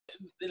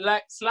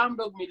like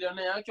Slumdog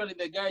Millionaire. Actually,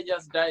 the guy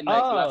just died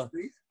like last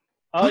week.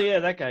 Oh yeah,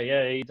 that guy.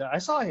 Yeah, he died. I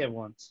saw him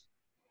once.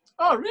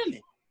 Oh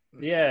really?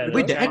 Yeah.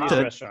 Wait, the Chinese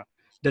actor? restaurant.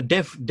 The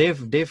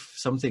Dave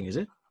something, is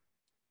it?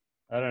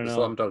 I don't The know.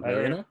 Slumdog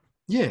Millionaire?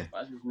 Yeah.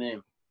 What's his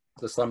name?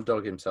 The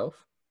Slumdog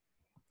himself?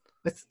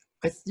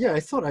 I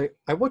thought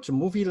I watched a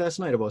movie last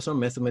night about some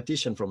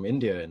mathematician from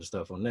India and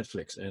stuff on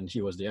Netflix, and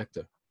he was the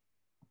actor.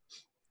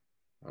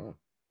 Oh.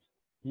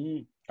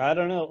 I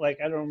don't know. Like,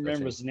 I don't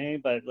remember his name,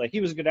 but like,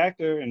 he was a good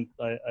actor, and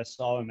I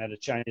saw him at a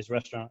Chinese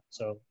restaurant.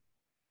 So,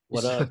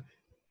 what up?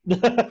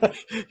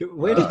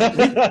 Where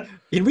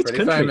in which Pretty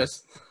country?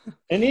 famous.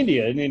 In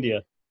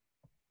India.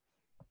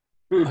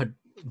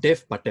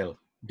 Dev Patel.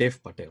 Dev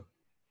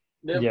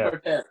Yeah.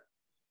 Patel.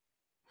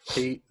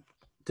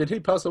 Did he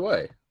pass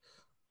away?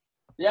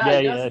 Yeah,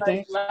 I just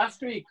think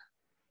last week.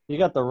 he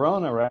got the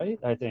Rona, right?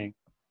 I think.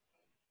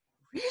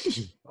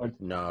 Really?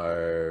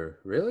 No,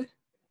 really?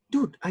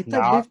 Dude, I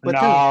thought Dev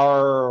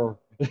Patel.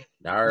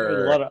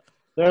 No.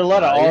 There are a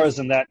lot of R's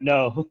in that.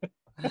 No.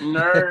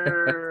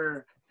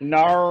 No.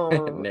 No.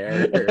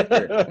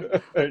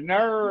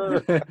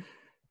 No.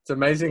 It's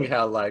amazing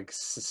how like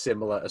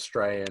similar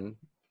Australian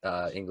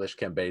English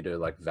can be to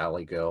like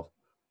Valley Girl.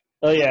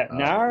 Oh yeah,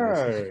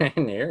 no.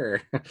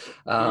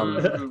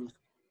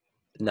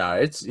 No,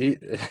 it's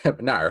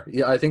no.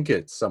 Yeah, I think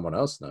it's someone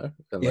else. No,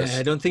 Yeah,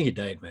 I don't think he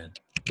died, man.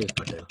 Dev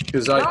Patel.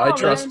 because I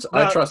trust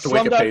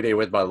Slumdog- Wikipedia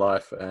with my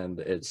life, and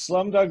it's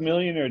Slumdog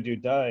Millionaire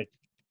dude died.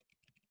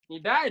 He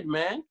died,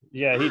 man.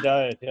 Yeah, he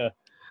died. Yeah.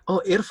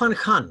 Oh, Irfan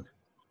Khan.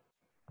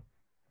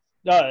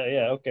 Oh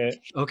yeah. Okay.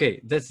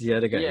 Okay, that's the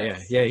other guy.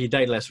 Yes. Yeah, he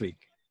died last week.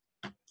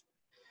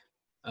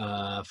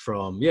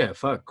 From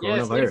coronavirus.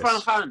 Yes,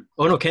 Irfan Khan.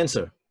 Oh no,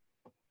 cancer.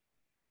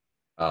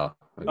 oh,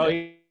 Oh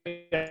okay.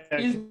 yeah.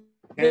 He's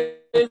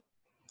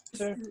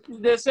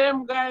the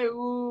same guy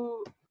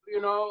who,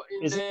 in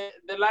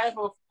the life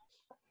of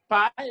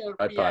Pi or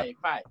Pi.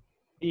 Pi.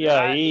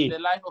 Yeah. The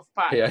life of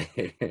Pi. Yeah.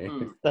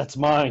 That's The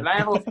mine.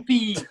 life of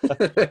P.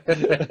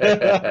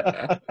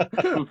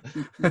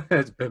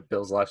 It's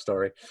Bill's life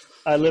story.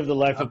 I live the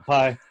life of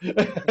Pi.